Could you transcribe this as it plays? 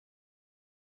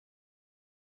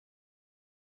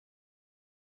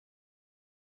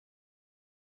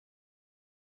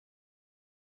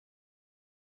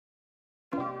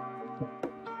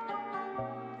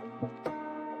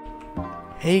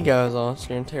Hey guys,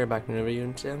 Oscar and Tara back in the video,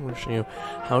 and today I'm going to show you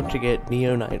how to get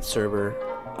Neonite server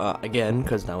again,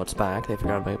 because now it's back. They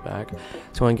forgot about it back. So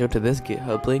you want to go to this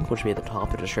GitHub link, which will be at the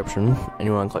top of the description, and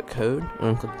you want to click code, and you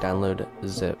want to click download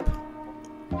zip.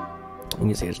 You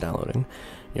can see it's downloading.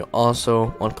 You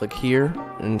also want to click here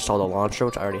and install the launcher,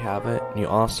 which I already have it. And you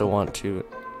also want to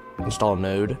install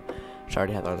Node, which I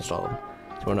already have that installed.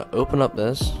 So you want to open up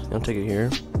this, you want to take it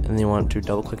here, and then you want to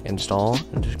double click install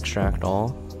and just extract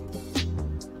all.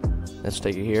 Let's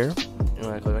take it here. You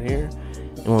want to click on here.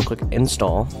 You want to click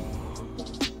install.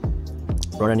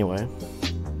 Run anyway.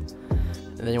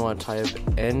 And then you want to type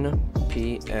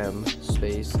npm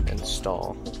space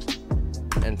install.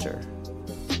 Enter.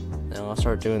 Now I'll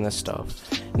start doing this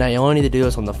stuff. Now you only need to do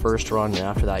this on the first run, and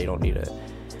after that you don't need it.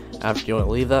 After you want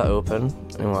to leave that open,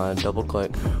 and you want to double click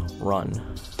run.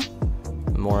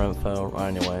 More info,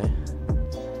 run anyway.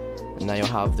 And now you'll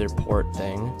have the report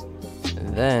thing.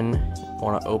 And then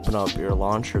want to open up your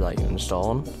launcher that you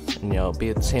installed, and it'll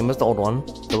be the same as the old one.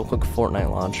 Double click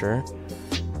Fortnite launcher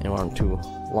and you want to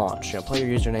launch. You'll play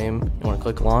your username, you want to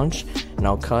click launch, and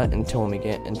I'll cut until when we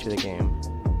get into the game.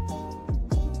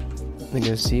 You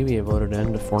can see we have loaded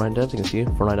into Fortnite devs. You can see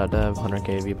Fortnite.dev,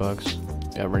 100k V-Bucks.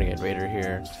 We have Renegade Raider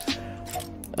here.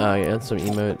 Yeah, some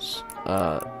emotes,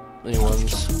 new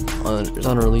ones, there's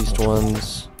unreleased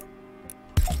ones.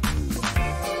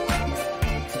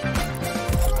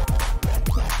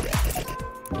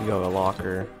 You go to a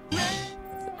locker. You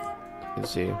can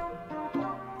see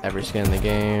every skin in the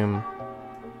game.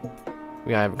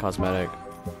 We got every cosmetic.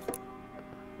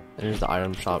 And here's the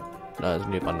item shop.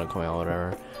 New bundle coming out,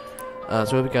 whatever. So I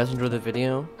hope you guys enjoyed the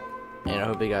video, and I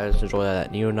hope you guys enjoy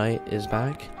that Neonite is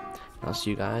back. I'll see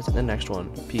you guys in the next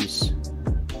one. Peace.